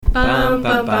Bum,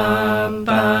 bum, bum,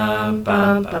 bum,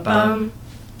 bum, bum, bum.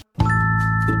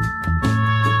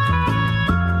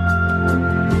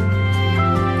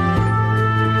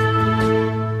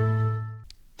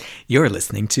 You're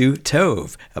listening to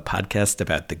Tove, a podcast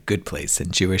about the good place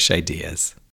and Jewish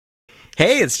ideas.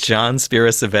 Hey, it's John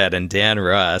Spirasavet and Dan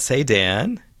Ross. Hey,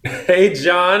 Dan. Hey,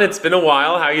 John. It's been a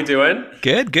while. How you doing?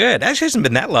 Good, good. Actually, it hasn't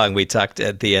been that long. We talked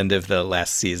at the end of the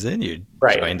last season. You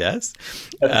joined us.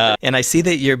 And I see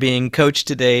that you're being coached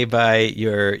today by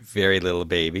your very little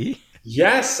baby.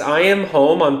 Yes, I am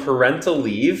home on parental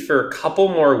leave for a couple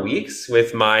more weeks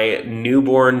with my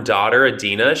newborn daughter,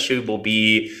 Adina. She will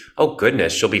be,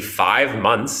 she'll be 5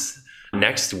 months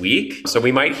next week. So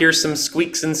we might hear some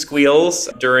squeaks and squeals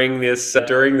during this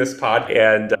pod.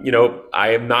 And,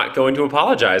 I am not going to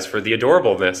apologize for the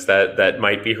adorableness that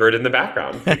might be heard in the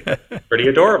background. Pretty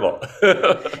adorable.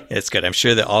 It's good. I'm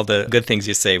sure that all the good things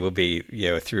you say will be,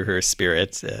 through her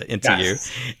spirit into you.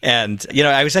 And,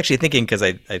 I was actually thinking, because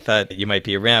I thought you might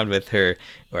be around with her,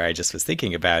 or I just was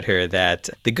thinking about her, that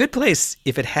The Good Place,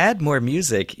 if it had more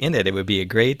music in it, it would be a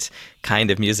great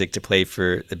kind of music to play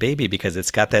for the baby, because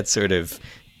it's got that sort of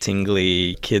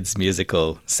tingly kids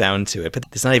musical sound to it. But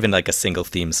it's not even like a single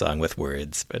theme song with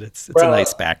words, but it's a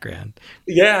nice background.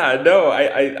 Yeah, no,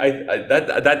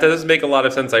 that does make a lot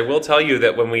of sense. I will tell you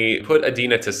that when we put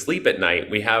Adina to sleep at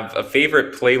night, we have a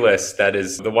favorite playlist that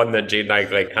is the one that Jade and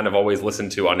I kind of always listen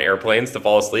to on airplanes to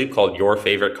fall asleep, called Your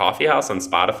Favorite Coffee House on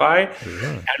Spotify.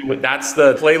 Yeah. And that's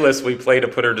the playlist we play to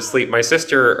put her to sleep. My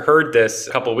sister heard this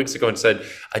a couple of weeks ago and said,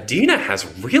 Adina has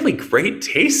really great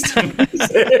taste in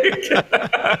music.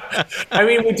 I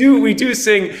mean, we do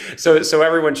sing. So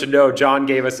everyone should know, John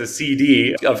gave us a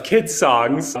CD of kids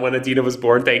songs when Adina was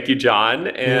born. Thank you, John.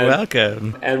 And, you're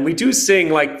welcome. And we do sing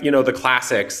the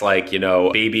classics, like,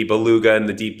 Baby Beluga and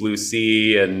the Deep Blue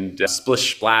Sea, and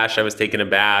Splish Splash, I Was Taking a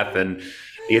Bath, and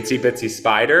Itsy Bitsy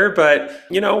Spider. But,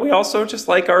 we also just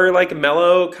like our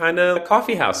mellow kind of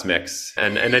coffee house mix.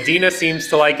 And Adina seems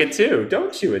to like it too.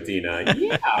 Don't you, Adina?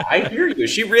 Yeah, I hear you.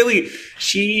 She really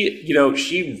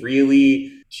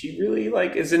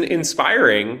is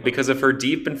inspiring because of her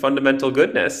deep and fundamental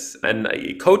goodness. And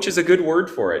coach is a good word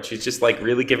for it. She's just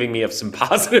really giving me some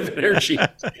positive energy.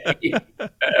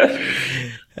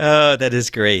 Oh, that is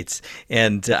great.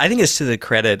 And I think it's to the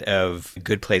credit of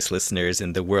Good Place listeners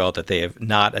in the world that they have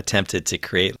not attempted to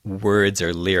create words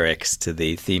or lyrics to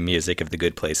the theme music of The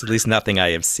Good Place. At least nothing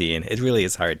I have seen. It really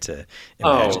is hard to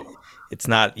imagine. It's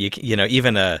not,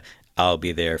 even a I'll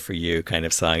be there for you kind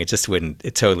of song. It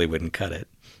totally wouldn't cut it.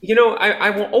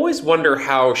 I will always wonder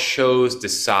how shows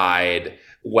decide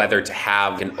whether to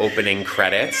have an opening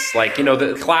credits.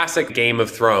 The classic Game of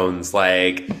Thrones,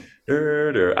 I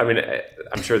mean,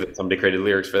 I'm sure that somebody created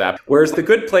lyrics for that. Whereas The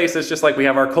Good Place is just we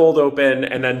have our cold open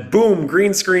and then boom,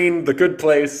 green screen, The Good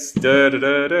Place,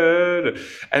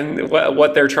 and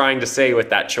what they're trying to say with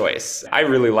that choice. I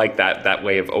really like that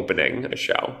way of opening a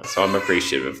show. So I'm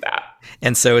appreciative of that.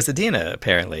 And so is Adina,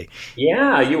 apparently.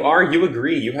 Yeah, you are. You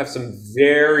agree. You have some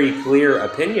very clear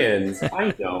opinions.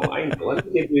 I know. Let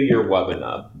me give you your wubbing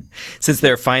up. Since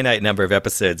there are a finite number of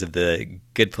episodes of The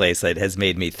Good Place, it has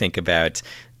made me think about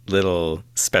little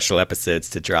special episodes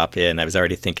to drop in. I was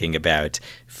already thinking about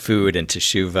food and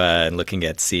teshuva and looking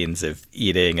at scenes of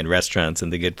eating and restaurants in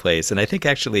The Good Place. And I think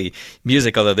actually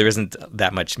music, although there isn't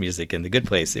that much music in The Good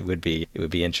Place, it would be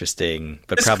interesting.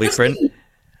 But probably for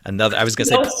another, I was going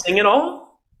to say, sing it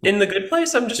all in The Good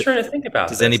Place. I'm just trying to think about.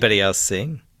 Does anybody else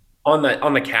sing? On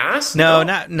the cast? No,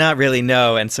 not really,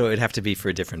 no. And so it would have to be for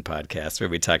a different podcast where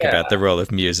we talk about the role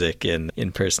of music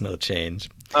in personal change.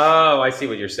 Oh, I see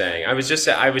what you're saying. I was just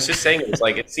saying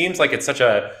it seems like it's such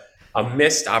a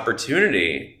missed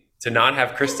opportunity to not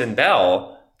have Kristen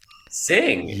Bell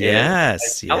sing.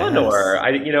 Yes, Eleanor.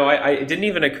 It didn't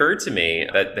even occur to me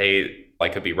that I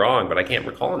could be wrong, but I can't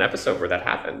recall an episode where that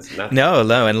happens.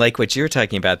 No, and like what you were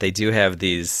talking about, they do have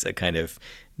these kind of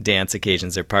dance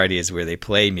occasions or parties where they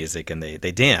play music and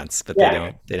they dance, but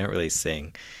they don't really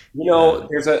sing.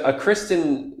 There's a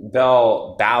Kristen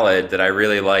Bell ballad that I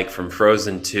really like from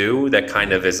Frozen 2 that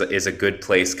kind of is a Good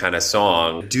Place kind of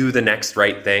song. Do the Next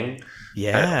Right Thing.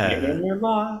 Yeah. When you're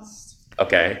lost.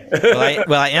 Okay.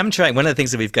 Well, I am trying. One of the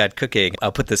things that we've got cooking,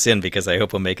 I'll put this in because I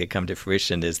hope we'll make it come to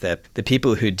fruition, is that the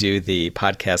people who do the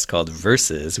podcast called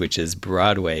Verses, which is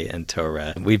Broadway and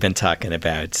Torah, we've been talking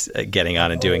about getting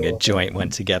on and doing a joint one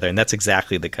together. And that's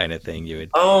exactly the kind of thing you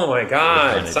would. Oh my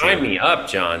God. Sign me up,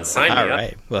 John. Sign me up. All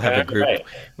right. We'll have a group. Right.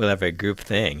 We'll have a group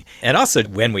thing. And also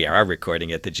when we are recording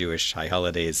it, the Jewish high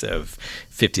holidays of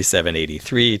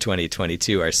 5783,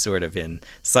 2022 are sort of in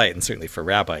sight. And certainly for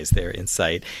rabbis, they're in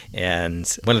sight. And And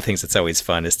one of the things that's always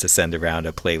fun is to send around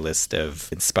a playlist of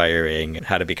inspiring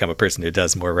how to become a person who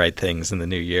does more right things in the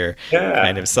new year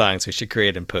kind of songs. We should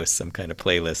create and post some kind of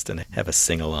playlist and have a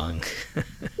sing-along.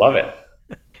 Love it.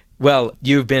 Well,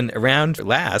 you've been around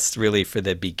last, really, for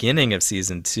the beginning of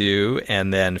season 2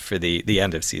 and then for the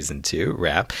end of season 2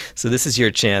 wrap. So this is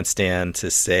your chance, Dan,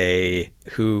 to say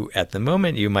who at the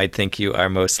moment you might think you are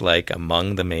most like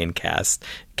among the main cast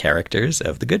characters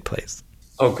of The Good Place.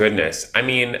 Oh, goodness. I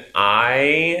mean,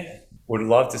 I would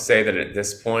love to say that at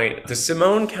this point, does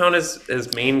Simone count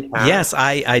as main cast? Yes,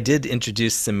 I did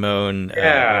introduce Simone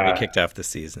when we kicked off the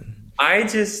season. I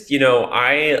just,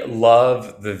 I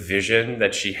love the vision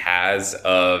that she has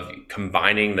of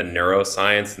combining the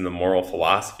neuroscience and the moral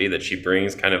philosophy that she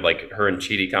brings, kind of like her and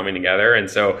Chidi coming together. And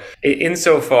so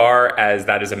insofar as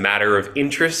that is a matter of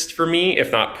interest for me,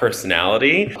 if not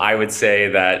personality, I would say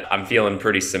that I'm feeling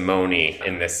pretty Simone-y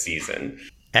in this season.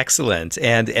 Excellent.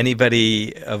 And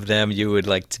anybody of them you would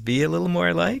like to be a little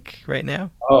more like right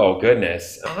now? Oh,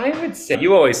 goodness. I would say,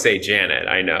 you always say Janet,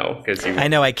 I know. I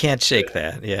know, I can't shake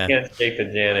that, yeah. Can't shake the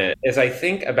Janet. As I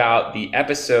think about the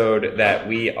episode that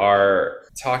we are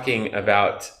talking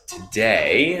about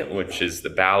today, which is the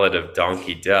Ballad of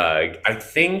Donkey Doug, I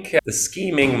think the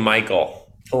scheming Michael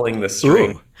pulling the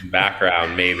string in the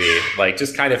background, maybe, like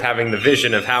just kind of having the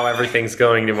vision of how everything's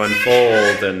going to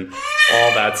unfold and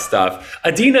all that stuff.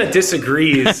 Adina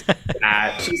disagrees with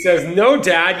that. She says, no,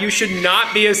 Dad, you should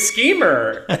not be a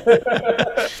schemer.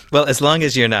 Well, as long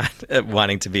as you're not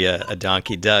wanting to be a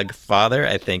Donkey Doug father,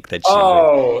 I think that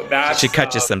she should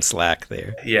cut you some slack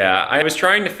there. Yeah, I was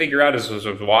trying to figure out as I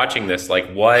was watching this, like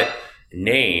what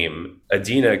name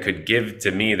Adina could give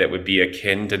to me that would be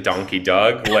akin to Donkey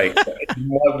Doug. Like,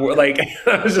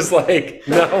 I was just like,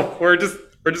 no, we're just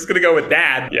gonna go with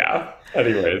Dad. Yeah.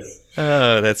 Anyways.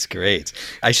 Oh, that's great.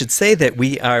 I should say that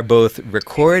we are both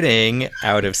recording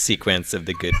out of sequence of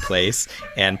The Good Place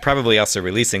and probably also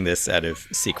releasing this out of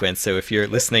sequence. So if you're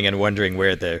listening and wondering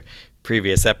where the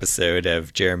previous episode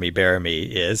of Jeremy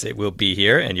Bearimy is, it will be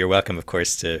here, and you're welcome, of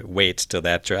course, to wait till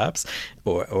that drops,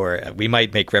 or we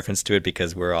might make reference to it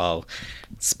because we're all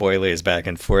spoilers back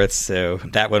and forth, so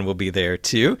that one will be there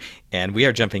too. And we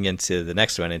are jumping into the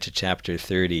next one, into chapter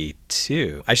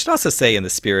 32. I should also say, in the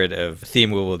spirit of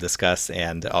theme we will discuss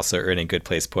and also earning Good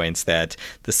Place points, that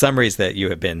the summaries that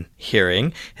you have been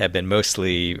hearing have been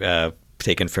mostly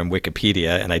taken from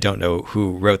Wikipedia, and I don't know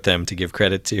who wrote them to give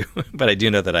credit to, but I do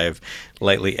know that I've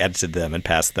lightly edited them and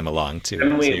passed them along to.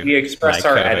 And we express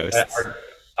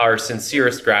our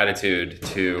sincerest gratitude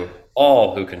to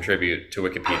all who contribute to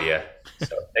Wikipedia.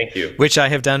 So thank you. Which I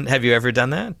have done. Have you ever done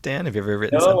that, Dan? Have you ever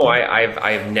written something? No,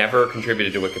 I've never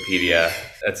contributed to Wikipedia.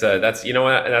 That's you know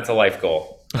what? That's a life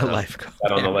goal. A life goal.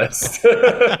 That on the list.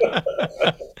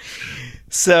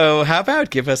 So how about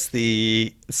give us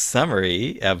the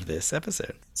summary of this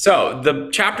episode? So the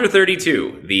chapter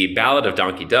 32, The Ballad of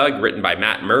Donkey Doug, written by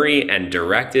Matt Murray and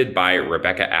directed by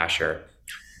Rebecca Asher.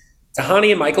 Tahani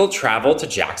and Michael travel to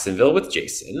Jacksonville with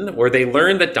Jason, where they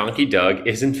learn that Donkey Doug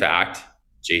is in fact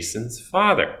Jason's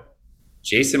father.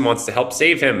 Jason wants to help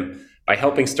save him by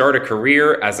helping start a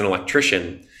career as an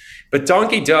electrician. But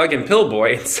Donkey Doug and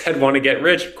Pillboy instead want to get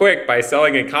rich quick by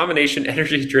selling a combination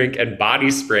energy drink and body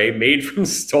spray made from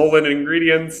stolen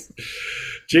ingredients.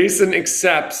 Jason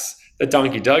accepts that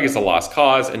Donkey Doug is a lost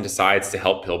cause and decides to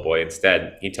help Pillboy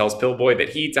instead. He tells Pillboy that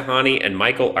he, Tahani, and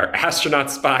Michael are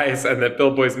astronaut spies and that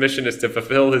Pillboy's mission is to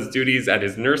fulfill his duties at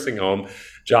his nursing home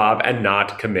job and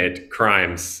not commit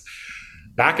crimes.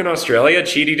 Back in Australia,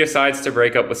 Chidi decides to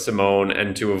break up with Simone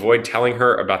and to avoid telling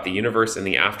her about the universe and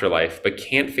the afterlife, but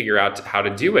can't figure out how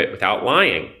to do it without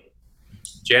lying.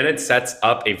 Janet sets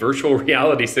up a virtual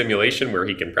reality simulation where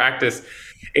he can practice.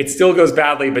 It still goes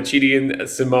badly, but Chidi and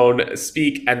Simone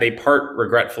speak, and they part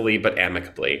regretfully but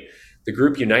amicably. The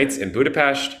group unites in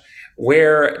Budapest,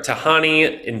 where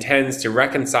Tahani intends to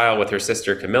reconcile with her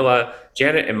sister Camilla.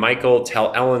 Janet and Michael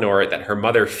tell Eleanor that her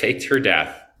mother faked her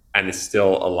death and is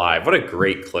still alive. What a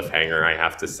great cliffhanger, I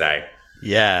have to say.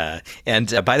 Yeah.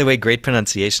 And by the way, great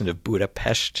pronunciation of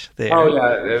Budapest there. Oh,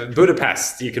 yeah.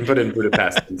 Budapest. You can put in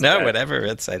Budapest. No, whatever.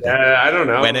 It's, I don't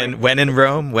know. When in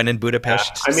Rome, when in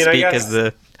Budapest, speak as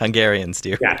the Hungarians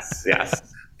do. Yes.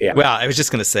 Yeah. Well, I was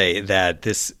just going to say that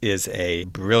this is a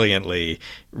brilliantly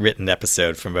written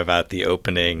episode from about the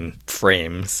opening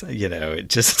frames. You know, it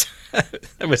just...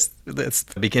 That's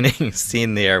the beginning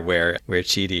scene there where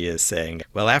Chidi is saying,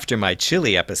 well, after my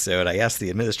Chile episode, I asked the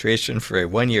administration for a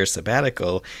 1-year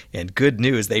sabbatical, and good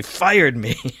news, they fired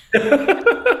me.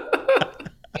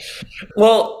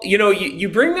 Well, you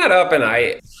bring that up, and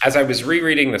as I was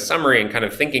rereading the summary and kind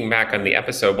of thinking back on the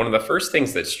episode, one of the first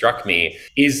things that struck me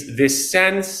is this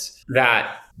sense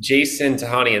that Jason,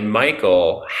 Tahani, and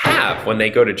Michael have when they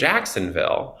go to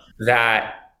Jacksonville,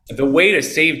 that the way to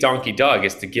save Donkey Doug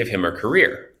is to give him a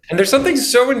career. And there's something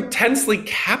so intensely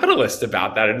capitalist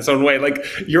about that in its own way. Like,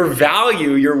 your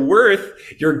value, your worth,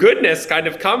 your goodness kind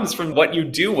of comes from what you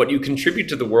do, what you contribute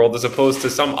to the world, as opposed to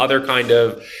some other kind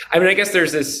of, I mean, I guess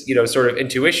there's this, sort of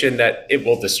intuition that it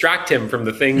will distract him from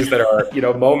the things that are,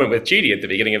 moment with Chidi at the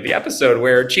beginning of the episode,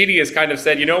 where Chidi has kind of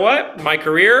said, you know what, my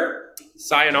career,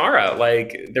 sayonara,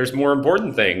 like there's more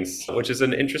important things, which is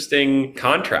an interesting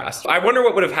contrast. I wonder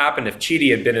what would have happened if Chidi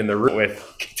had been in the room with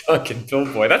Doug and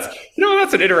Pillboy. That's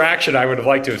an interaction I would have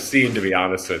liked to have seen, to be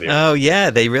honest with you. Oh yeah,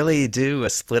 they really do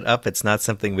split up. It's not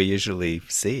something we usually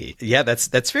see. Yeah,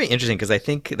 that's very interesting, because I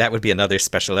think that would be another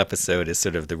special episode, is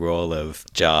sort of the role of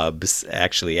jobs,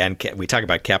 actually, and we talk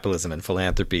about capitalism and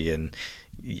philanthropy and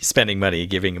spending money,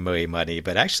 giving away money,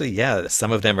 but actually, yeah,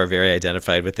 some of them are very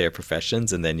identified with their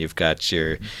professions, and then you've got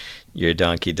your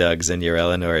Donkey Dougs and your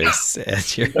Eleanors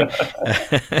and your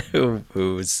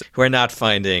who are not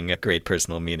finding a great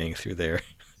personal meaning through their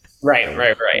right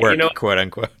work, quote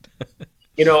unquote.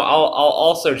 I'll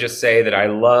also just say that I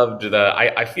loved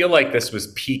I feel like this was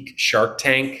peak Shark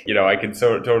Tank. I can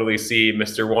totally see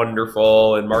Mr.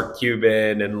 Wonderful and Mark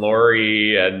Cuban and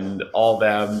Lori and all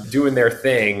them doing their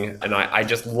thing. And I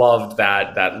just loved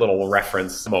that little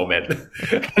reference moment.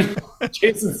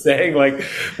 Jason saying, like,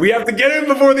 we have to get in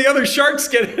before the other sharks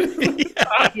get in.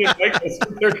 Yeah.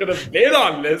 They're going to bid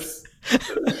on this.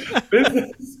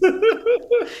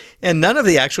 And none of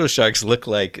the actual sharks look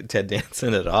like Ted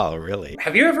Danson at all, really.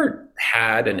 Have you ever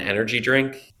had an energy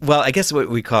drink? Well, I guess what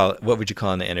would you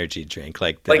call an energy drink?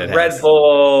 Like Red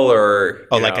Bull or...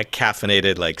 like a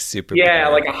caffeinated, like super... Yeah,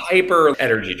 like a hyper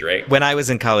energy drink. When I was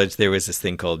in college, there was this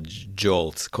thing called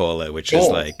Jolt Cola, which was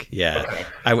like, yeah,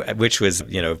 okay. Which was,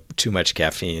 too much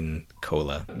caffeine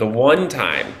cola. The one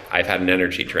time I've had an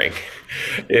energy drink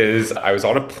is I was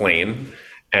on a plane,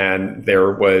 and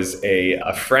there was a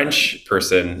French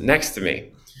person next to me,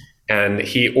 and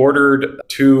he ordered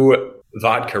 2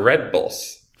 vodka Red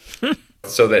Bulls.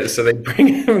 So they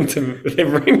bring them to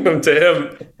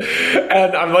him,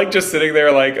 and I'm like just sitting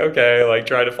there like, okay, like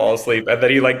trying to fall asleep, and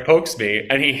then he like pokes me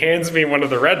and he hands me one of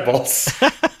the Red Bulls.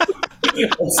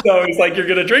 And so he's like, "You're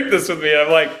gonna drink this with me?" And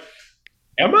I'm like,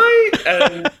 "Am I?"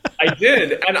 And I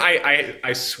did, and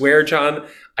I swear, John,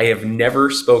 I have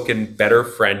never spoken better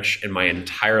French in my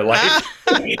entire life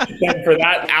than for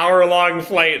that hour-long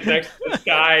flight next to this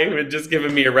guy who had just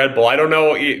given me a Red Bull. I don't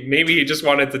know, maybe he just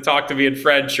wanted to talk to me in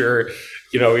French, or,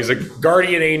 he's a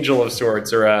guardian angel of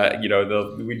sorts, or,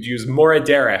 we'd use Mora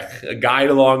Derech, a guide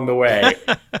along the way.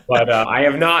 But I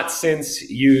have not since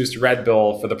used Red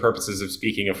Bull for the purposes of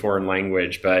speaking a foreign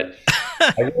language, but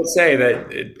I will say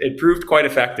that it proved quite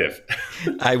effective.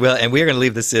 I will, and we're going to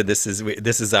leave this in. This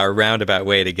is our roundabout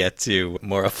way to get to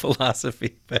moral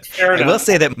philosophy. But I will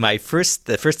say that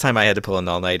the first time I had to pull an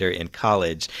all-nighter in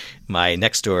college, my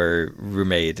next door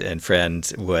roommate and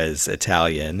friend was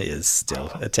Italian, is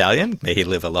still Italian. May he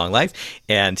live a long life.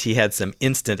 And he had some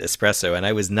instant espresso, and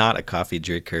I was not a coffee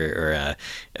drinker or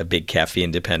a big caffeine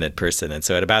dependent person. And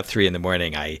so at about 3 a.m,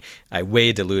 I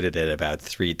way diluted it about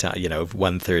 3 times,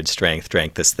 1/3 strength,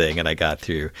 drank this thing, and I got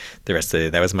through the rest of the day.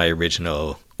 That was my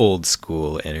original old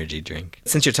school energy drink.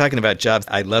 Since you're talking about jobs,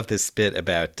 I love this bit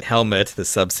about Helmut, the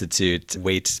substitute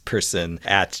wait person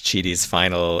at Chidi's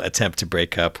final attempt to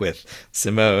break up with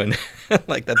Simone.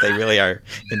 Like that they really are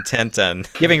intent on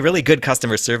giving really good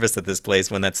customer service at this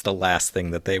place when that's the last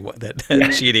thing that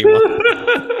Chidi wants.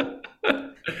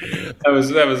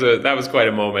 That was quite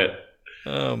a moment.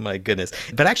 Oh my goodness.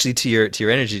 But actually to your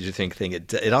energy drink thing,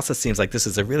 it also seems like this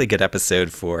is a really good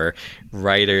episode for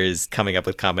writers coming up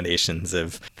with combinations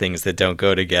of things that don't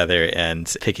go together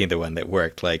and picking the one that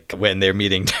worked. Like when they're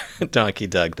meeting Donkey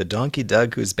Doug, the Donkey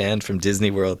Doug who's banned from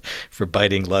Disney World for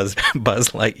biting Buzz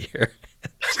Lightyear.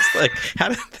 Just like, how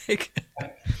did they...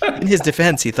 In his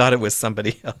defense, he thought it was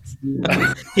somebody else.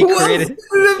 He created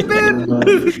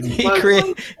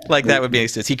like that would be an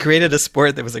excuse. He created a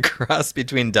sport that was a cross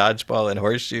between dodgeball and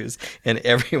horseshoes, and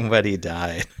everybody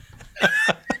died.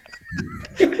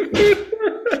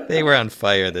 They were on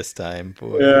fire this time,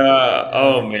 boy. Yeah.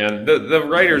 Oh man, the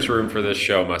writers' room for this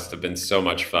show must have been so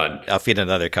much fun. I'll feed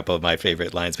another couple of my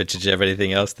favorite lines, but did you have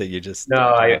anything else that you just... No,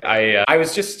 I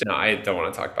was just no, I don't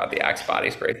want to talk about the Axe body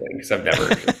spray thing because I've never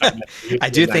I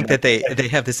do think that they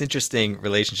have this interesting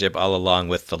relationship all along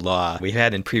with the law. We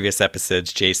had in previous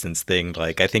episodes Jason's thing,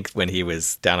 like I think when he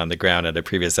was down on the ground in a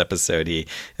previous episode, he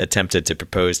attempted to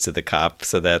propose to the cop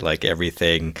so that like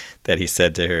everything that he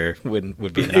said to her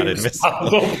would be not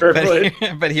admissible.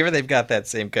 But here they've got that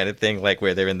same kind of thing, like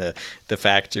where they're in the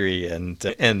factory and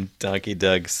Donkey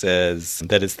Doug says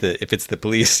that if it's the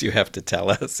police, you have to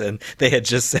tell us, and they had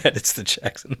just said it's the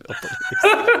Jacksonville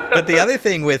police. But the other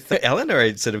thing with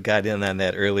Eleanor sort of got in on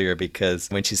that earlier, because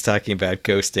when she's talking about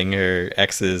ghosting her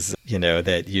exes,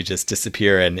 that you just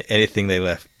disappear and anything they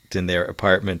left in their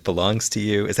apartment belongs to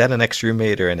you. Is that an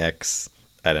ex-roommate or an ex?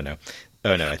 I don't know.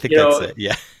 Oh no, I think that's it.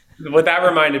 Yeah. What that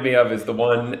reminded me of is the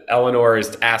one Eleanor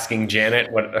is asking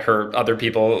Janet what her other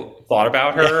people thought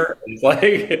about her. Yeah. It's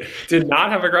like, did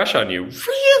not have a crush on you.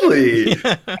 Really?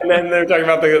 Yeah. And then they're talking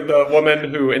about the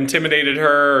woman who intimidated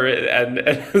her,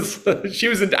 and she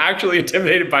was actually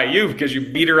intimidated by you because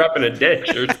you beat her up in a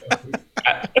ditch or something.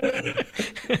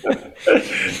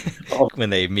 When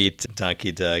they meet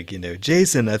Donkey Doug,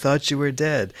 Jason, I thought you were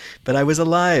dead, but I was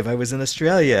alive. I was in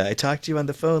Australia. I talked to you on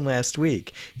the phone last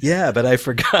week. Yeah, but I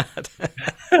forgot.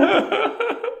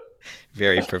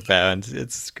 Very profound.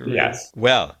 It's great. Yes.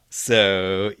 Well,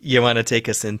 so you want to take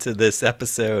us into this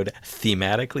episode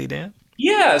thematically, Dan?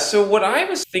 Yeah. So what I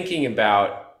was thinking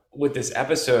about with this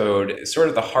episode, sort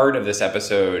of the heart of this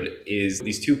episode is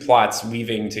these two plots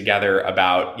weaving together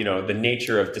about, the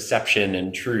nature of deception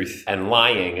and truth and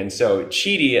lying. And so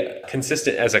Chidi,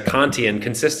 consistent as a Kantian,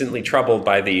 consistently troubled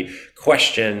by the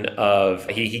question of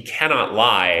he cannot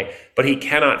lie, but he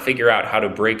cannot figure out how to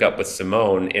break up with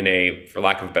Simone in a, for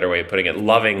lack of a better way of putting it,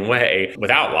 loving way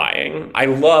without lying. I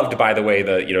loved, by the way,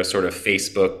 the, sort of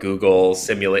Facebook, Google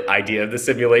idea of the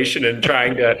simulation and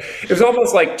trying to, it was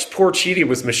almost like poor Chidi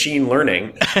was machine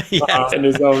learning yes. In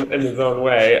his own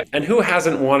way. And who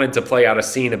hasn't wanted to play out a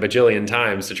scene a bajillion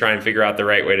times to try and figure out the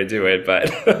right way to do it?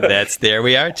 But there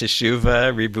we are,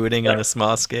 Teshuva rebooting on a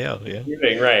small scale. Yeah.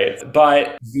 Right.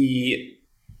 But the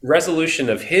resolution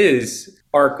of his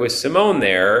arc with Simone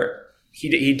there,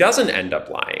 he doesn't end up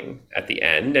lying at the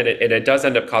end, and it does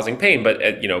end up causing pain, but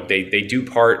they do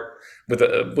part with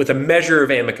a measure of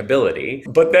amicability.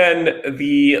 But then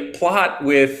the plot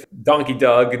with Donkey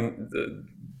Doug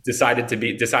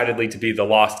decidedly to be the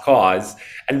lost cause,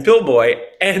 and Pillboi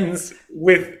ends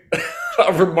with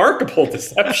a remarkable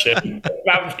deception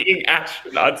about being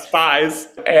astronaut spies,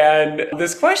 and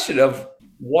this question of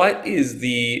what is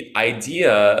the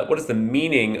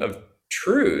meaning of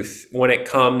truth when it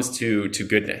comes to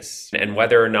goodness, and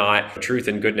whether or not truth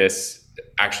and goodness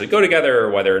actually go together,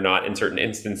 or whether or not in certain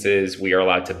instances we are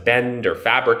allowed to bend or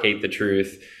fabricate the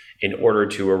truth in order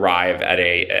to arrive at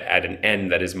an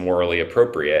end that is morally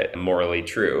appropriate, morally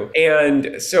true.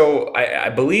 And so I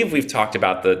believe we've talked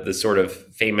about the sort of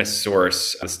famous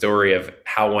source, the story of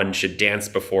how one should dance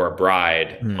before a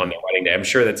bride on their wedding day. I'm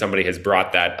sure that somebody has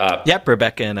brought that up. Yep,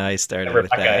 Rebecca and I started with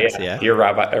that. Yeah. Dear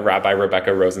Rabbi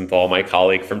Rebecca Rosenthal, my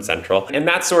colleague from Central. And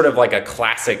that's sort of like a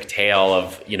classic tale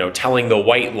of, telling the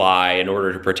white lie in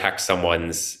order to protect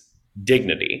someone's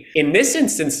dignity. In this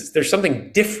instance, there's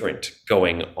something different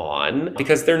going on,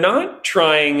 because they're not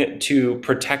trying to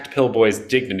protect Pillboi's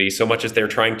dignity so much as they're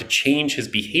trying to change his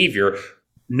behavior,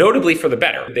 notably for the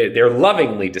better. They're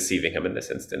lovingly deceiving him in this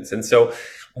instance. And so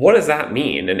what does that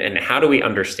mean? And how do we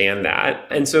understand that?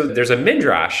 And so there's a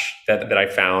midrash that I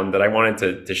found that I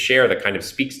wanted to share that kind of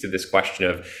speaks to this question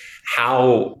of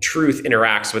how truth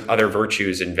interacts with other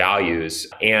virtues and values.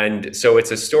 And so it's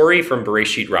a story from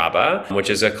Bereshit Rabbah, which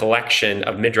is a collection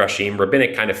of midrashim,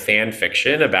 rabbinic kind of fan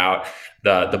fiction about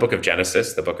the book of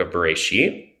Genesis, the book of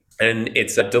Bereshit. And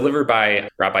it's delivered by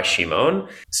Rabbi Shimon.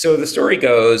 So the story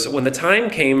goes, when the time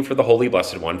came for the Holy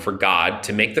Blessed One, for God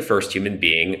to make the first human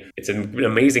being, it's an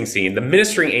amazing scene. The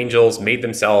ministering angels made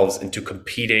themselves into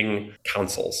competing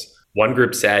councils. One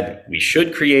group said, we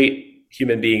should create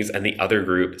human beings, and the other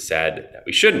group said that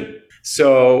we shouldn't.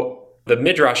 So the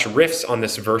Midrash riffs on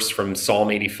this verse from Psalm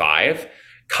 85.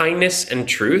 Kindness and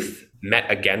truth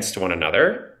met against one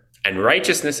another, and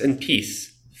righteousness and peace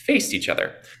faced each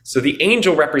other. So the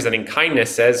angel representing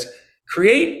kindness says,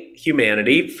 create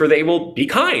humanity, for they will be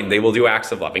kind. They will do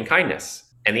acts of loving kindness.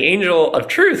 And the angel of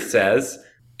truth says,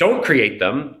 don't create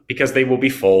them, because they will be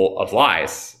full of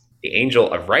lies. The angel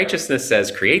of righteousness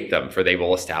says, create them, for they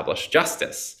will establish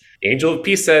justice. The angel of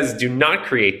peace says, do not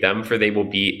create them, for they will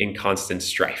be in constant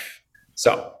strife.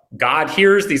 So God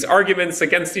hears these arguments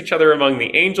against each other among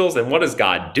the angels, and what does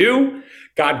God do?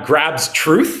 God grabs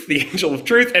truth, the angel of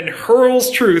truth, and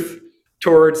hurls truth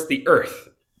towards the earth.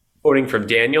 Quoting from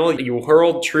Daniel, you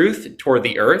hurled truth toward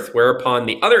the earth, whereupon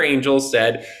the other angels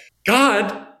said,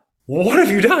 God, what have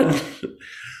you done?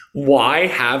 Why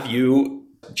have you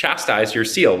chastised your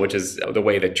seal, which is the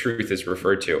way that truth is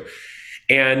referred to.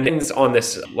 And ends on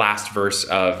this last verse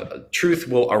of truth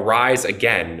will arise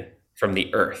again from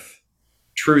the earth.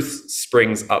 Truth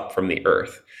springs up from the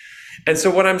earth. And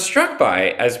so what I'm struck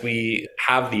by as we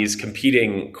have these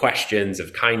competing questions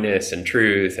of kindness and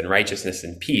truth and righteousness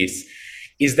and peace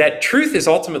is that truth is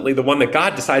ultimately the one that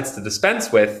God decides to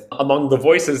dispense with among the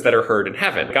voices that are heard in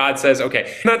heaven. God says,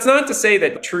 okay, that's not to say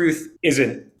that truth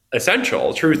isn't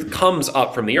essential. Truth comes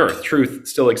up from the earth. Truth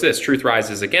still exists. Truth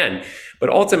rises again. But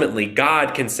ultimately,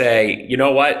 God can say, you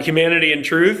know what? Humanity and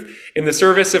truth, in the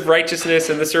service of righteousness,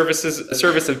 in the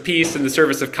service of peace, in the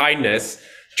service of kindness,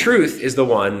 truth is the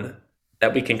one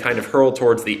that we can kind of hurl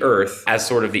towards the earth as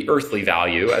sort of the earthly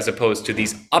value, as opposed to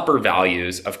these upper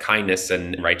values of kindness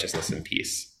and righteousness and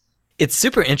peace. It's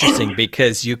super interesting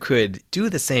because you could do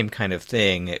the same kind of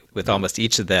thing with almost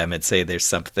each of them and say there's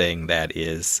something that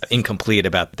is incomplete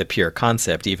about the pure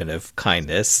concept, even of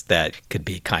kindness, that could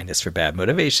be kindness for bad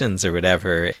motivations or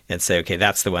whatever, and say, okay,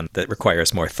 that's the one that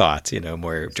requires more thought,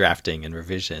 more drafting and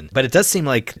revision. But it does seem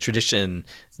like tradition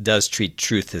does treat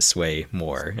truth this way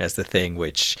more, as the thing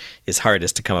which is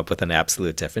hardest to come up with an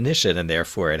absolute definition, and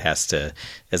therefore it has to,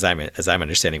 as I'm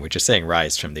understanding what you're saying,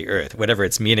 rise from the earth. Whatever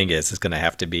its meaning is going to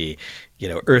have to be,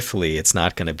 earthly. It's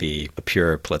not going to be a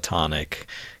pure Platonic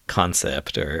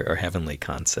concept or heavenly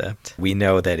concept. We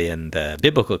know that in the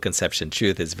biblical conception,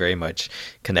 truth is very much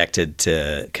connected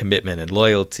to commitment and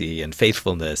loyalty and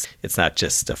faithfulness. It's not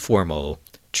just a formal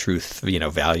truth,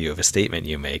 value of a statement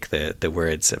you make. The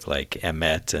words of like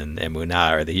emet and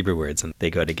emunah are the Hebrew words, and they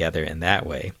go together in that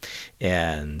way.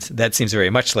 And that seems very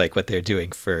much like what they're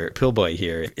doing for Pillboi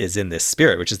here is in this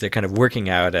spirit, which is they're kind of working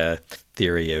out a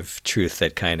theory of truth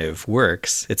that kind of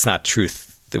works. It's not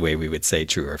truth the way we would say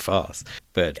true or false.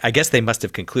 But I guess they must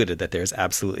have concluded that there's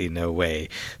absolutely no way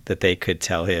that they could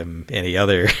tell him any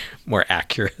other more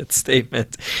accurate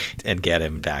statement and get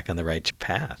him back on the right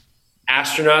path.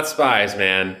 Astronaut spies,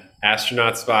 man.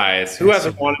 Astronaut spies. Who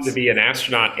hasn't wanted to be an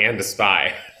astronaut and a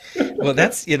spy? Well,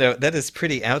 that's, that is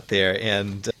pretty out there.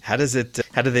 And how do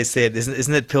they say it?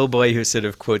 Isn't it Pillboi who sort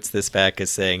of quotes this back as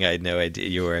saying, I had no idea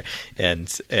you were, and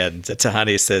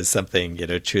Tahani says something,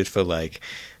 truthful, like,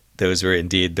 those were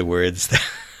indeed the words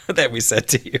that we said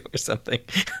to you or something.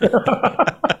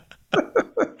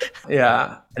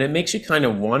 Yeah. And it makes you kind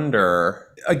of wonder,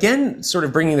 again, sort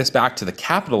of bringing this back to the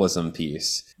capitalism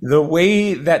piece, the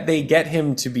way that they get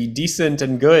him to be decent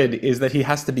and good is that he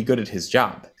has to be good at his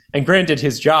job. And granted,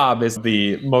 his job is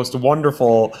the most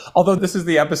wonderful, although this is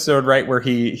the episode, right, where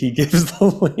he gives the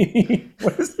lady,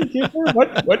 what does he give her?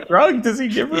 What drug does he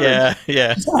give her?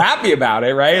 Yeah. He's so happy about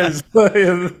it, right?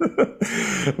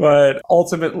 But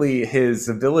ultimately, his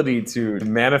ability to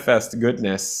manifest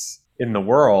goodness in the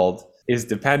world is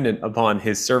dependent upon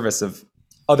his service of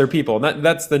other people. And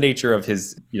that's the nature of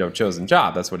his, chosen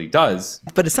job. That's what he does.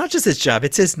 But it's not just his job,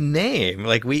 it's his name.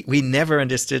 Like we never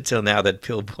understood till now that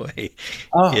Pillboi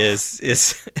is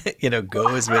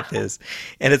goes with his,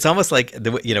 and it's almost like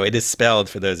it is spelled,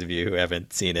 for those of you who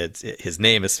haven't seen it, his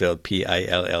name is spelled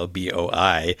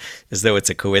Pillboi, as though it's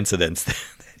a coincidence that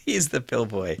he's the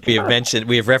Pillboi.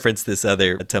 We have referenced this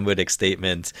other Talmudic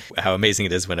statement, how amazing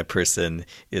it is when a person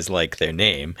is like their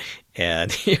name.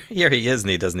 And here he is, and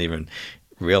he doesn't even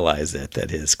realize that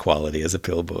his quality as a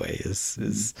Pillboi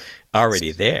is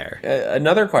already there.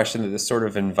 Another question that this sort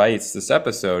of invites, this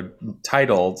episode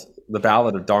titled The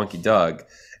Ballad of Donkey Doug,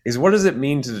 is what does it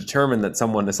mean to determine that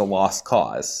someone is a lost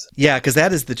cause? Yeah, because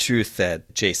that is the truth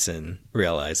that Jason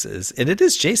realizes. And it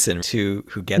is Jason who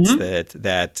gets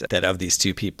that of these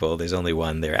two people, there's only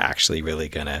one they're actually really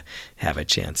going to have a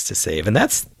chance to save. And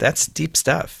that's deep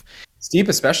stuff. It's deep,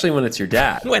 especially when it's your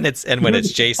dad. when it's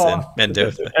Jason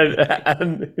Mendoza.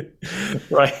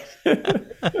 Right.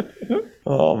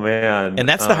 Oh man. And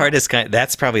that's the hardest kind.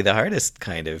 That's probably the hardest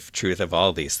kind of truth of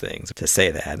all these things, to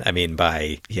say that. I mean,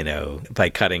 by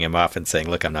cutting him off and saying,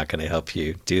 look, I'm not going to help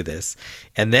you do this.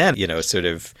 And then, sort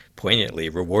of poignantly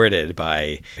rewarded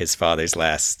by his father's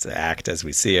last act as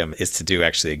we see him is to do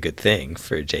actually a good thing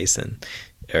for Jason.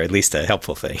 Or at least a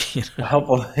helpful thing. A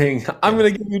helpful thing. I'm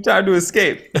going to give you time to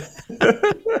escape.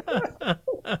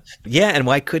 Yeah, and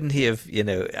why couldn't he have,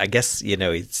 I guess,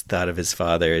 he's thought of his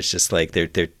father as just like there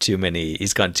are too many,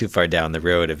 he's gone too far down the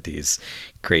road of these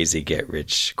crazy get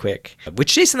rich quick,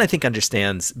 which Jason, I think,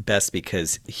 understands best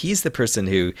because he's the person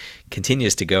who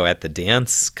continues to go at the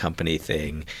dance company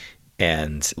thing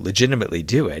and legitimately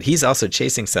do it. He's also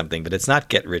chasing something, but it's not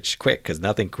get rich quick because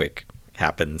nothing quick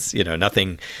happens.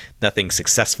 Nothing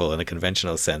successful in a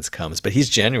conventional sense comes, but he's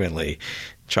genuinely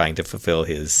trying to fulfill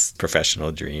his professional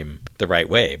dream the right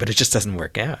way, but it just doesn't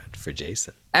work out for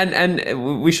Jason.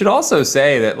 And we should also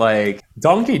say that like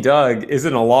Donkey Doug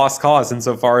isn't a lost cause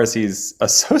insofar as he's a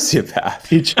sociopath.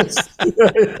 He just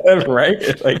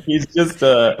right, like he's just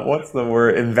a what's the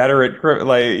word, inveterate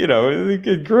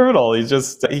criminal.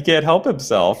 He can't help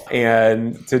himself,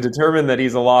 and to determine that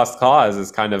he's a lost cause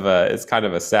is kind of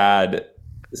a sad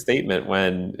statement.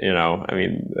 When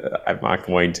I'm not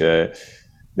going to.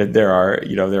 That there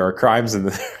are crimes and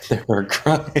there are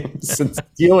crimes, and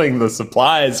stealing the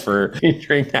supplies for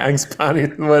featuring Hank's body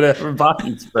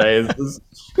spray. This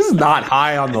is not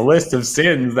high on the list of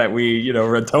sins that we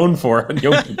atone for on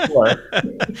Yom Kippur.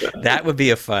 That would be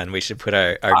a fun. We should put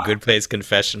our Good Place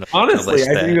confession. Honestly,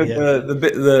 I think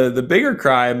the bigger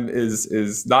crime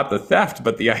is not the theft,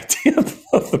 but the idea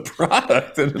of the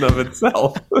product in and of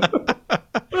itself.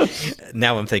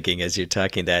 Now I'm thinking as you're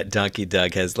talking that Donkey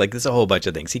Doug has there's a whole bunch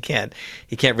of things. He can't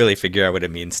really figure out what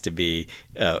it means to be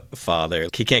a father.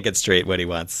 He can't get straight what he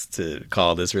wants to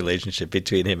call this relationship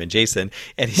between him and Jason.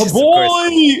 And he's just, of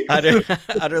course,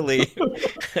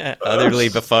 utterly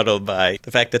befuddled by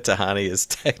the fact that Tahani is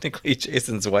technically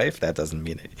Jason's wife. That doesn't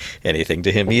mean anything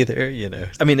to him either,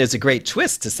 I mean, there's a great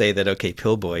twist to say that, okay,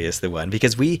 Pillboy is the one,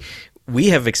 because we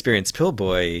have experienced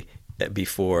Pillboy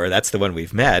before. That's the one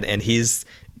we've met, and he's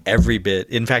every bit,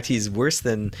 in fact, he's worse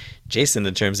than Jason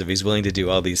in terms of he's willing to do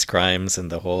all these crimes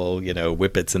and the whole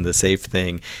whippets and the safe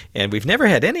thing, and we've never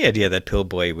had any idea that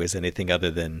Pillboy was anything other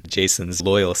than Jason's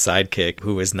loyal sidekick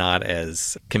who was not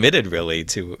as committed really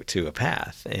to a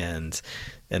path, and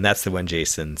that's the one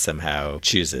Jason somehow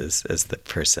chooses as the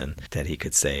person that he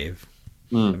could save.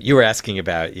 You were asking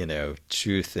about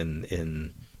truth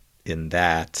in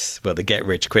that, well, the get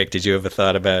rich quick. Did you ever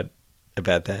thought about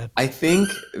that? I think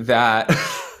that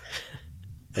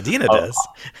Adina does.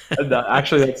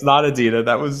 Actually, that's not Adina.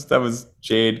 That was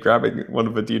Jade grabbing one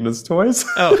of Adina's toys.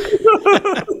 Oh.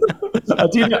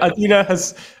 Adina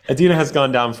has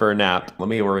gone down for a nap. Let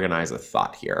me organize a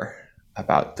thought here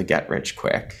about the get rich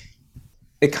quick.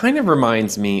 It kind of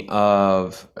reminds me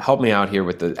of, help me out here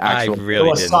with the actual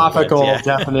philosophical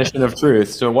definition of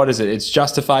truth. So what is it? It's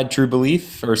justified true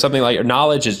belief or something like, or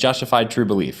knowledge is justified true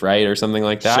belief, right? Or something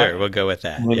like that. Sure, we'll go with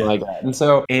that. Something like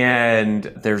that. And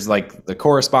there's like the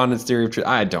correspondence theory of truth.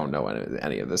 I don't know what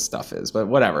any of this stuff is, but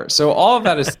whatever. So all of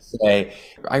that is to say,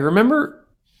 I remember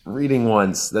reading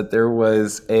once that there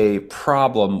was a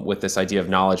problem with this idea of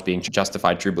knowledge being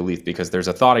justified true belief, because there's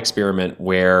a thought experiment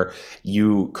where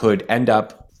you could end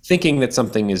up thinking that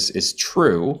something is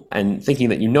true and thinking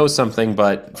that you know something,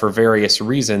 but for various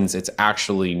reasons, it's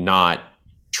actually not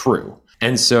true.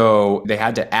 And so they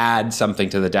had to add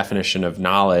something to the definition of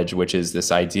knowledge, which is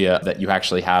this idea that you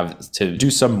actually have to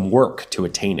do some work to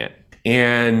attain it.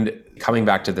 And coming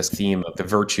back to this theme of the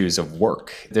virtues of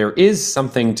work, there is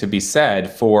something to be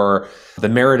said for the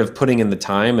merit of putting in the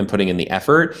time and putting in the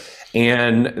effort,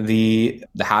 and the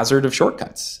hazard of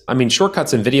shortcuts. I mean,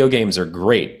 shortcuts in video games are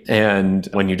great. And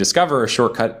when you discover a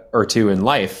shortcut or two in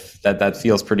life, that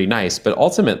feels pretty nice. But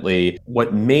ultimately,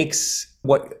 what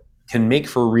can make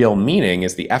for real meaning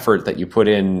is the effort that you put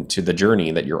into the journey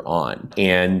that you're on.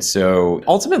 And so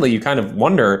ultimately you kind of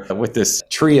wonder with this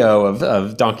trio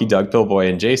of Donkey Doug, Pillboy,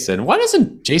 and Jason, why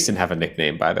doesn't Jason have a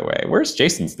nickname, by the way? Where's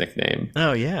Jason's nickname?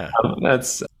 Oh, yeah.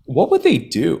 What would they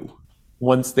do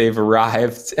once they've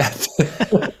arrived at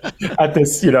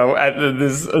this, at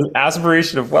this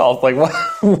aspiration of wealth? Like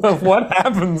what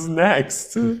happens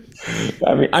next?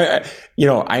 I mean,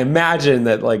 I imagine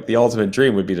that like the ultimate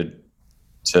dream would be to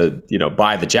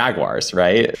buy the Jaguars,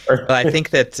 right? Well, I think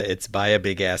that it's buy a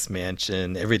big ass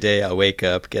mansion. Every day I'll wake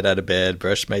up, get out of bed,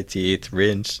 brush my teeth,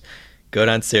 rinse, go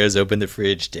downstairs, open the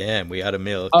fridge. Damn, we out of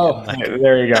milk. Oh,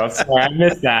 there you go. Sorry, I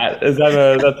missed that. That's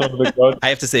one of the quotes? I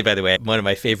have to say, by the way, one of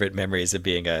my favorite memories of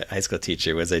being a high school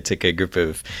teacher was I took a group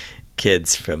of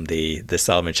kids from the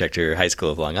Solomon Schechter High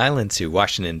School of Long Island to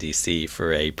Washington, D.C.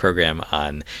 for a program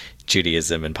on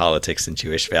Judaism and politics and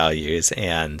Jewish values,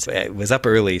 and it was up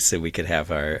early so we could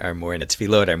have our morning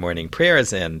tefillot, our morning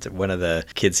prayers. And one of the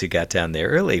kids who got down there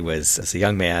early was a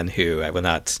young man who, I will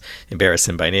not embarrass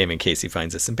him by name in case he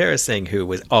finds this embarrassing, who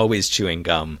was always chewing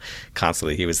gum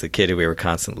constantly. He was the kid who we were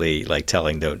constantly like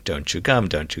telling, don't chew gum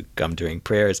during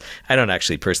prayers. I don't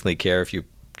actually personally care if you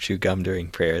chew gum during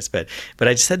prayers, but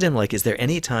I just said to him, like, is there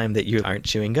any time that you aren't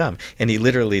chewing gum? And he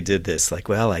literally did this, like,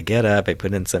 well, I get up, I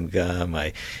put in some gum,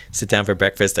 I sit down for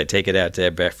breakfast, I take it out to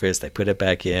have breakfast, I put it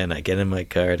back in, I get in my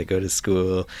car to go to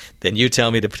school, then you tell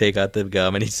me to take out the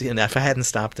gum, and if I hadn't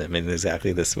stopped him in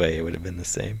exactly this way, it would have been the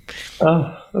same.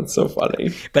 Oh, that's so funny.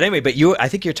 But anyway, I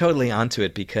think you're totally onto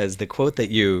it, because the quote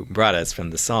that you brought us from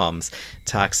the Psalms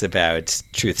talks about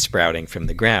truth sprouting from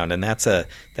the ground, and that's a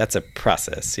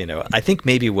process. I think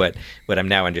maybe what I'm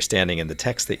now understanding in the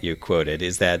text that you quoted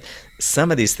is that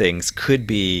some of these things could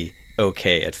be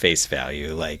okay at face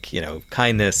value, like,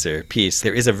 kindness or peace.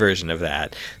 There is a version of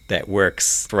that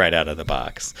works right out of the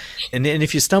box. And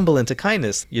if you stumble into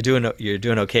kindness, you're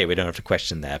doing okay. We don't have to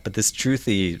question that. But this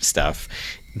truthy stuff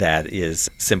that is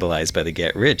symbolized by the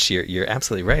get rich, you're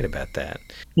absolutely right about that.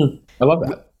 I love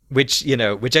that. Which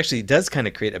actually does kind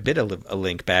of create a bit of a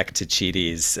link back to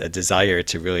Chidi's desire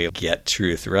to really get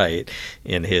truth right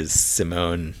in his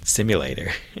Simone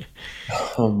simulator.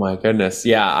 Oh my goodness.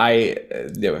 Yeah, I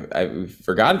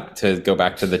forgot to go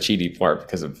back to the Chidi part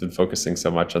because I've been focusing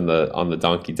so much on the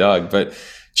Donkey Doug, but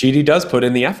Chidi does put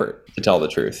in the effort to tell the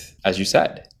truth, as you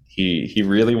said. He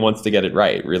really wants to get it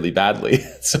right really badly.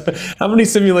 So how many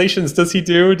simulations does he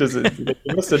do? Does it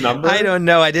give us a number? I don't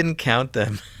know. I didn't count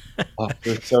them. Oh,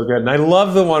 they're so good. And I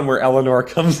love the one where Eleanor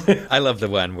comes in. I love the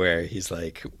one where he's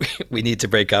like, we need to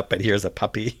break up, but here's a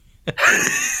puppy.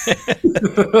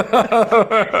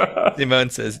 Simone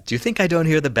says, do you think I don't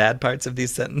hear the bad parts of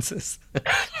these sentences?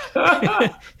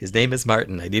 His name is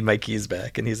Martin. I need my keys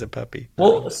back, and he's a puppy.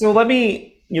 Well, so let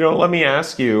me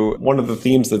ask you, one of the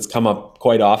themes that's come up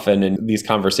quite often in these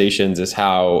conversations is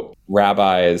how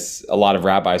a lot of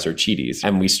rabbis are Chidis,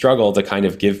 and we struggle to kind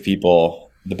of give people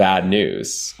the bad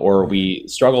news, or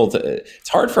it's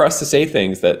hard for us to say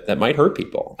things that might hurt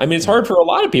people. I mean, it's hard for a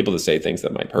lot of people to say things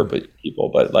that might hurt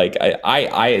people, but like,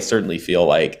 I certainly feel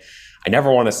like I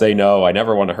never want to say no. I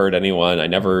never want to hurt anyone. I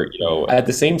never, at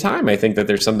the same time, I think that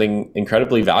there's something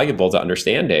incredibly valuable to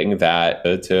understanding that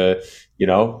to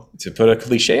put a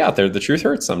cliche out there, the truth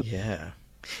hurts sometimes. Yeah.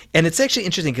 And it's actually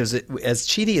interesting because as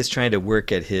Chidi is trying to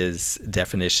work at his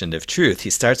definition of truth, he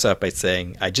starts off by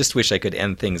saying, I just wish I could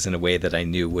end things in a way that I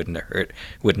knew wouldn't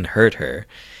hurt her.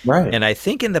 Right. And I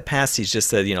think in the past he's just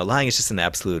said, lying is just an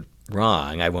absolute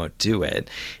wrong. I won't do it.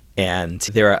 And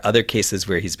there are other cases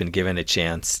where he's been given a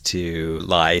chance to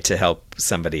lie to help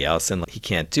somebody else and he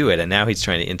can't do it. And now he's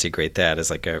trying to integrate that as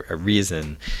like a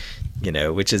reason,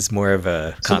 which is more of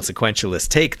a consequentialist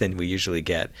take than we usually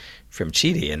get from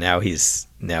Chidi. And now he's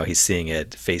seeing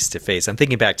it face to face. I'm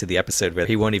thinking back to the episode where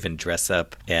he won't even dress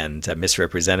up and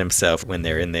misrepresent himself when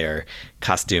they're in their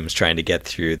costumes trying to get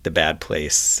through the Bad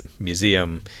Place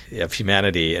Museum of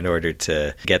Humanity in order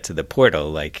to get to the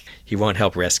portal. Like, he won't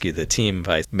help rescue the team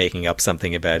by making up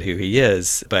something about who he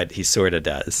is, but he sort of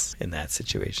does in that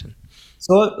situation.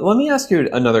 So let me ask you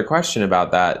another question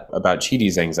about that, about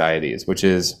Chidi's anxieties, which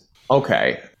is,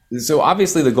 okay, so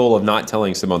obviously the goal of not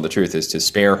telling Simone the truth is to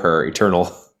spare her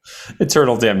eternal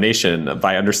damnation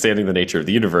by understanding the nature of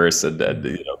the universe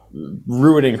and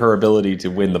ruining her ability to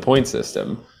win the point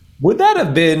system. Would that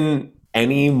have been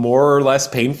any more or less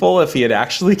painful if he had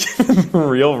actually given the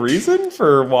real reason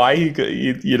for why he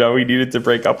needed to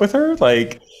break up with her?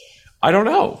 Like, I don't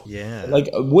know. Yeah. Like,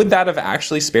 would that have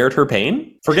actually spared her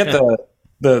pain? Forget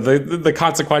the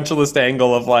consequentialist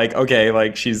angle of like, okay,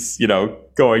 like she's,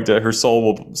 her soul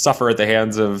will suffer at the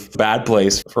hands of Bad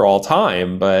Place for all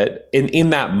time. But in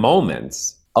that moment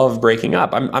of breaking up,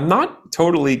 I'm not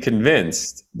totally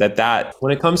convinced that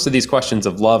when it comes to these questions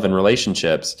of love and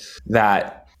relationships,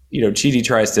 that, Chidi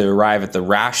tries to arrive at the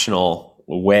rational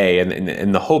way and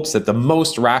in the hopes that the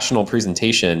most rational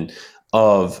presentation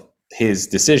of his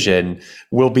decision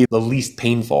will be the least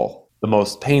painful, the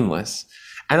most painless.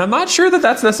 And I'm not sure that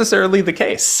that's necessarily the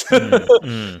case.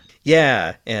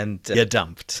 Yeah, and you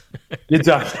dumped. You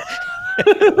dumped.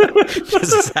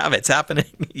 It's happening.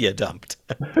 You dumped.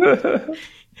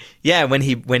 Yeah, when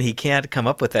he can't come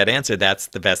up with that answer, that's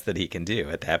the best that he can do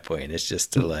at that point. It's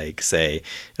just to like say,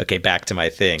 okay, back to my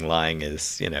thing. Lying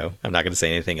is, I'm not going to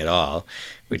say anything at all,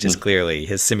 which is clearly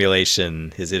his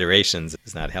simulation, his iterations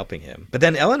is not helping him. But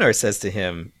then Eleanor says to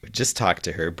him, just talk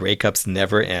to her. Breakups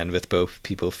never end with both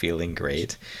people feeling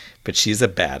great. but she's a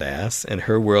badass and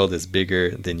her world is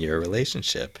bigger than your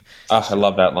relationship. Oh, I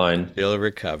love that line. She'll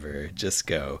recover. Just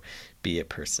go be a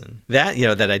person. That, you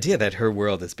know, that idea that her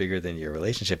world is bigger than your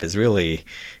relationship is really,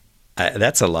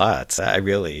 that's a lot. I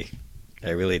really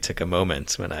took a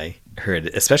moment when I heard,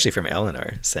 especially from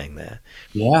Eleanor saying that.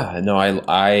 Yeah, no,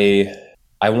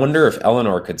 I wonder if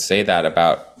Eleanor could say that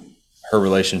about her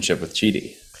relationship with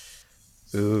Chidi.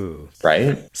 Ooh.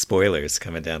 Right? Spoilers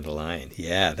coming down the line.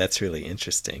 Yeah, that's really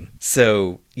interesting.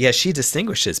 So, yeah, she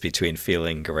distinguishes between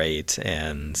feeling great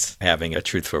and having a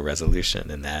truthful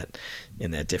resolution in that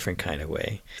different kind of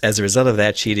way. As a result of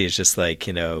that, Chidi is just like,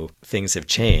 you know, things have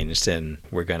changed and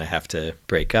we're going to have to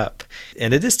break up.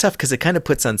 And it is tough because it kind of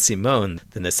puts on Simone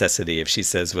the necessity if she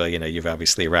says, well, you know, you've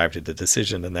obviously arrived at the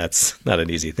decision and that's not an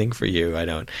easy thing for you. I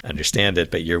don't understand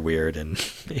it, but you're weird and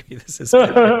maybe this is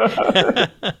better.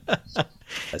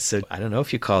 So I don't know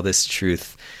if you call this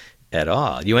truth at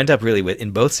all. You end up really with,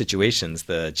 in both situations,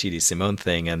 the Chidi Simone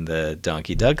thing and the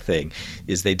Donkey Doug thing,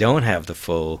 is they don't have the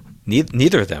full,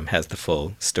 neither of them has the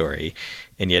full story,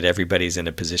 and yet everybody's in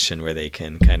a position where they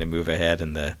can kind of move ahead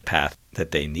in the path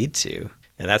that they need to.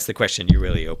 And that's the question you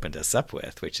really opened us up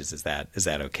with, which is that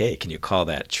okay? Can you call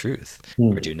that truth?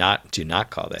 Or do you not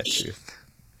call that truth?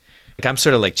 Like, I'm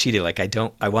sort of like Chidi, like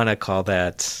I want to call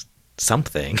that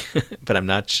something, but I'm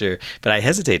not sure. But I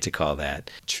hesitate to call that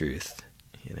truth,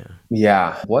 you know.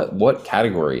 Yeah. What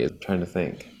category is I'm trying to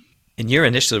think? In your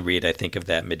initial read, I think of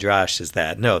that midrash is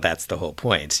that, no, that's the whole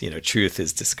point. You know, truth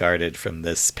is discarded from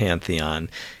this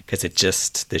pantheon because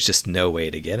there's just no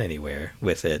way to get anywhere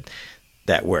with it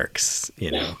that works, you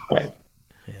know, right.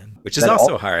 Which is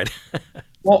also hard.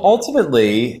 Well,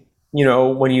 ultimately, you know,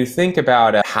 when you think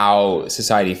about how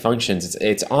society functions,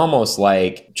 it's almost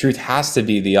like truth has to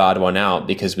be the odd one out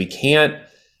because we can't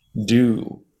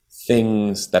do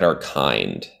things that are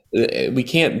kind. We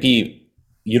can't be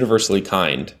universally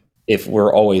kind if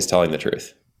we're always telling the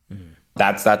truth. Mm-hmm.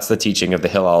 That's the teaching of the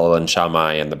Hillel and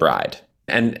Shammai and the bride.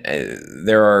 And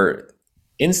there are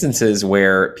instances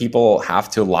where people have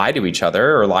to lie to each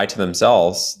other or lie to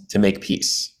themselves to make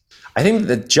peace. I think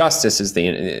that justice is the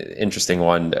interesting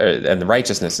one, and the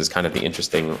righteousness is kind of the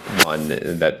interesting one,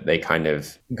 that they kind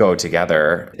of go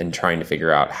together in trying to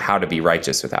figure out how to be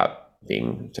righteous without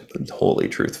being wholly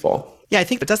truthful. Yeah, I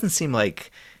think it doesn't seem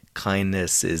like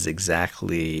kindness is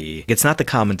exactly, it's not the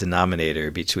common denominator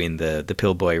between the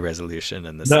Pillboy resolution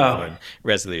and the Simone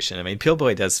resolution. I mean,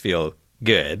 Pillboy does feel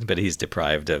good, but he's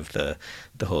deprived of the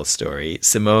whole story.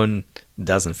 Simone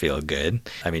doesn't feel good.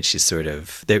 I mean, she's sort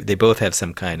of, they both have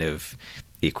some kind of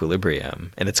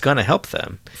equilibrium, and it's going to help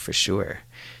them for sure.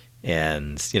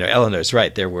 And, you know, Eleanor's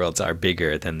right. Their worlds are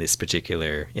bigger than this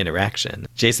particular interaction.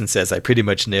 Jason says, I pretty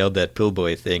much nailed that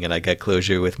Pillboy thing, and I got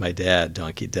closure with my dad,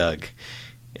 Donkey Doug.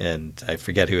 And I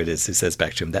forget who it is who says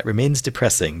back to him, that remains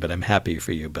depressing, but I'm happy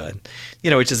for you, bud. You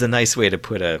know, which is a nice way to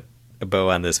put a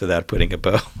bow on this without putting a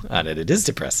bow on it. It is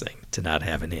depressing to not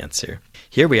have an answer.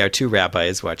 Here we are, two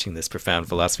rabbis watching this profound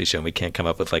philosophy show, and we can't come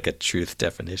up with like a truth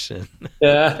definition.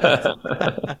 Yeah.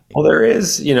 Well, there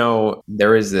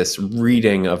is this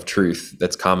reading of truth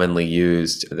that's commonly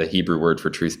used, the Hebrew word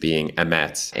for truth being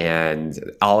emet, and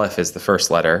Aleph is the first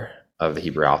letter of the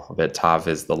Hebrew alphabet, Tav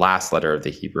is the last letter of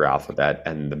the Hebrew alphabet,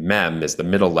 and the Mem is the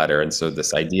middle letter. And so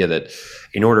this idea that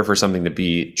in order for something to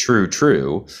be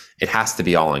true, it has to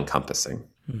be all encompassing.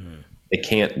 Mm-hmm.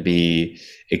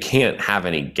 It can't have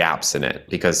any gaps in it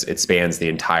because it spans the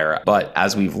entire. But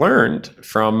as we've learned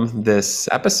from this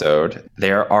episode,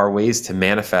 there are ways to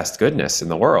manifest goodness in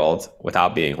the world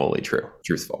without being wholly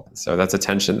truthful. So that's a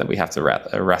tension that we have to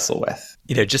wrestle with.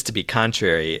 You know, just to be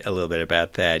contrary a little bit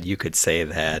about that, you could say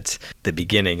that the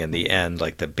beginning and the end,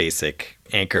 like the basic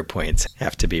anchor points,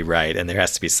 have to be right, and there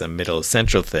has to be some middle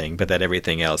central thing, but that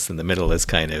everything else in the middle is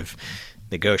kind of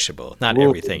negotiable. Not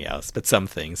everything else, but some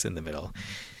things in the middle.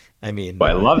 I mean,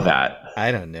 I love that.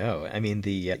 I don't know. I mean,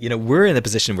 we're in a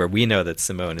position where we know that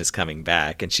Simone is coming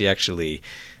back, and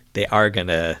they are going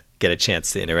to get a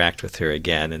chance to interact with her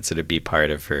again and sort of be part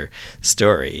of her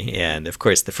story. And of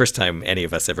course, the first time any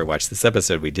of us ever watched this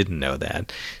episode, we didn't know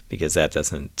that, because that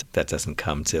doesn't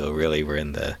come till really we're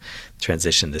in the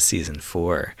transition to season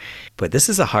 4. But this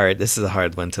is a hard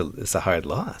one it's a hard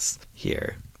loss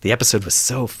here. The episode was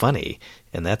so funny,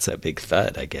 and that's a big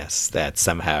thud, I guess, that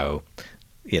somehow,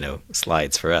 you know,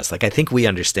 slides for us. Like, I think we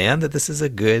understand that this is a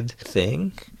good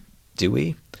thing. Do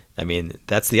we? I mean,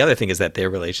 that's the other thing, is that their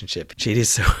relationship,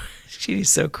 Chidi's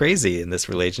so crazy in this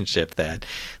relationship that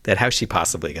how's she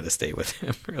possibly going to stay with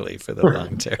him really for the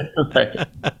long term? Right.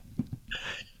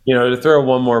 To throw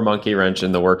one more monkey wrench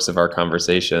in the works of our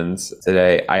conversations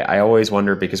today, I always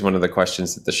wonder, because one of the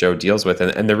questions that the show deals with,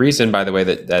 and the reason, by the way,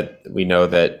 that we know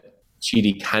that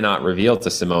Chidi cannot reveal to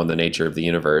Simone the nature of the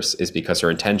universe is because her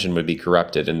intention would be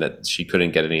corrupted and that she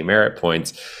couldn't get any merit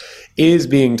points, is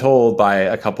being told by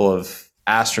a couple of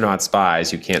astronaut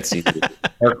spies who can't see the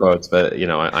air quotes, but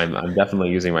I'm definitely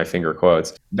using my finger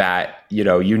quotes, that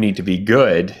you need to be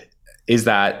good. Does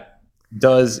that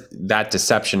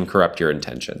deception corrupt your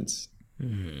intentions?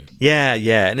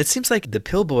 Yeah. And it seems like the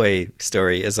Pillboy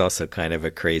story is also kind of a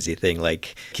crazy thing.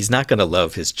 Like, he's not going to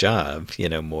love his job,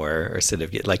 more, or sort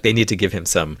of like they need to give him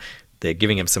they're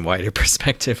giving him some wider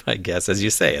perspective, I guess. As you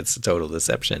say, it's a total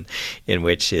deception in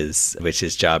which his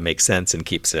job makes sense and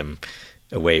keeps him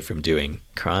away from doing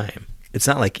crime. It's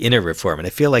not like inner reform. And I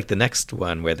feel like the next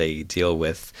one, where they deal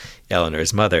with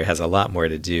Eleanor's mother, has a lot more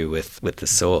to do with the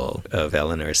soul of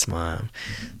Eleanor's mom.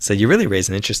 So you really raise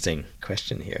an interesting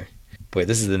question here. Boy,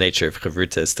 this is the nature of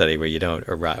Chavruta study, where you don't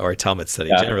arrive, or Talmud study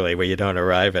generally, where you don't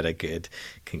arrive at a good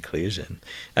conclusion.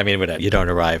 I mean, you don't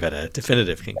arrive at a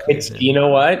definitive conclusion. You know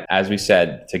what? As we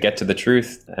said, to get to the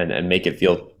truth and make it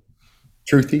feel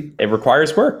truthy, it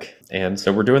requires work. And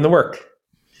so we're doing the work.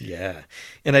 Yeah.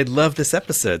 And I love this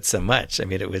episode so much. I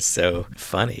mean, it was so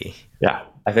funny. Yeah.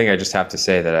 I think I just have to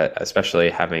say that, especially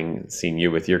having seen you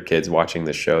with your kids watching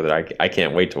this show, that I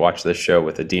can't wait to watch this show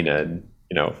with Adina and,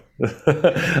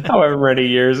 however many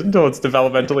years until it's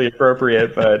developmentally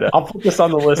appropriate. But I'll put this on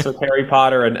the list with Harry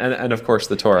Potter and of course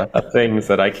the Torah, of things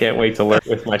that I can't wait to learn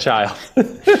with my child.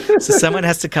 So someone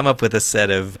has to come up with a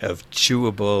set of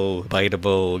chewable,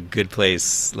 biteable, Good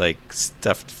Place, like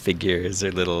stuffed figures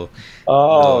or little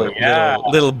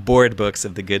board books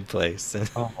of the Good Place.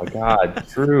 Oh my God,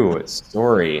 true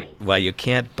story. While you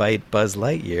can't bite Buzz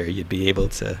Lightyear, you'd be able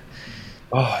to.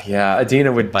 Oh yeah,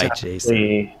 Adina would bite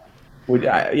Jason.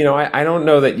 I don't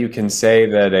know that you can say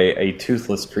that a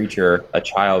toothless creature, a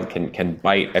child, can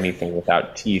bite anything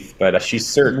without teeth, but she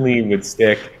certainly would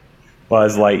stick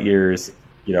Buzz Lightyear's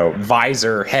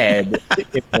visor head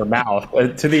in her mouth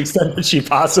to the extent that she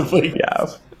possibly can.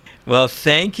 Well,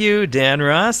 thank you, Dan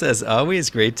Ross. As always,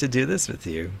 great to do this with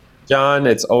you. John,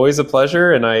 it's always a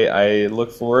pleasure, and I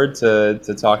look forward to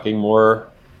talking more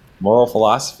moral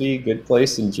philosophy, Good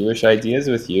Place, and Jewish ideas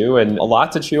with you, and a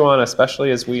lot to chew on, especially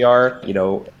as we are,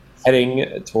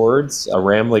 heading towards a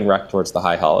rambling wreck towards the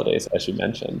high holidays, as you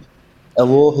mentioned.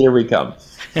 Elul, here we come.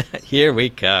 Here we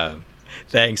come.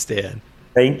 Thanks, Dan.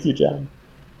 Thank you, John.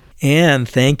 And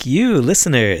thank you,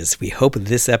 listeners. We hope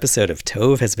this episode of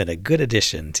Tove has been a good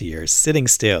addition to your sitting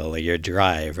still or your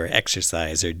drive or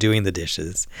exercise or doing the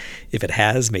dishes. If it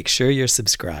has, make sure you're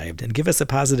subscribed and give us a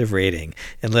positive rating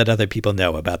and let other people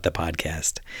know about the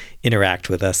podcast. Interact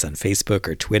with us on Facebook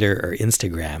or Twitter or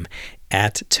Instagram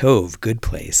at Tove Good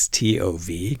Place,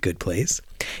 T-O-V, Good Place,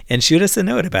 and shoot us a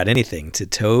note about anything to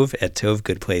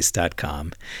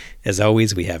tove@tovegoodplace.com. As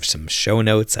always, we have some show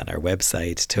notes on our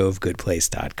website,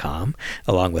 tovegoodplace.com,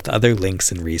 along with other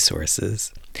links and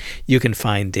resources. You can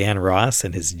find Dan Ross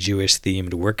and his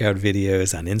Jewish-themed workout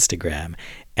videos on Instagram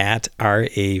at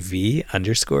RAV_WOD.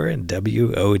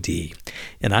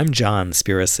 And I'm John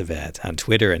Spiro Savet on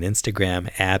Twitter and Instagram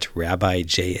at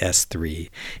RabbiJS3.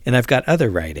 And I've got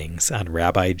other writings on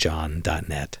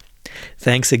rabbijohn.net.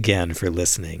 Thanks again for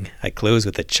listening. I close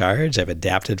with a charge I've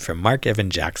adapted from Mark Evan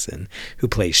Jackson, who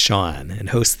plays Sean and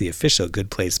hosts the official Good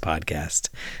Place podcast.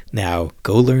 Now,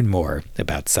 go learn more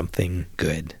about something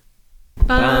good.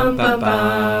 Bum, bum,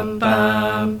 bum,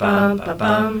 bum, bum, bum,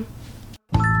 bum.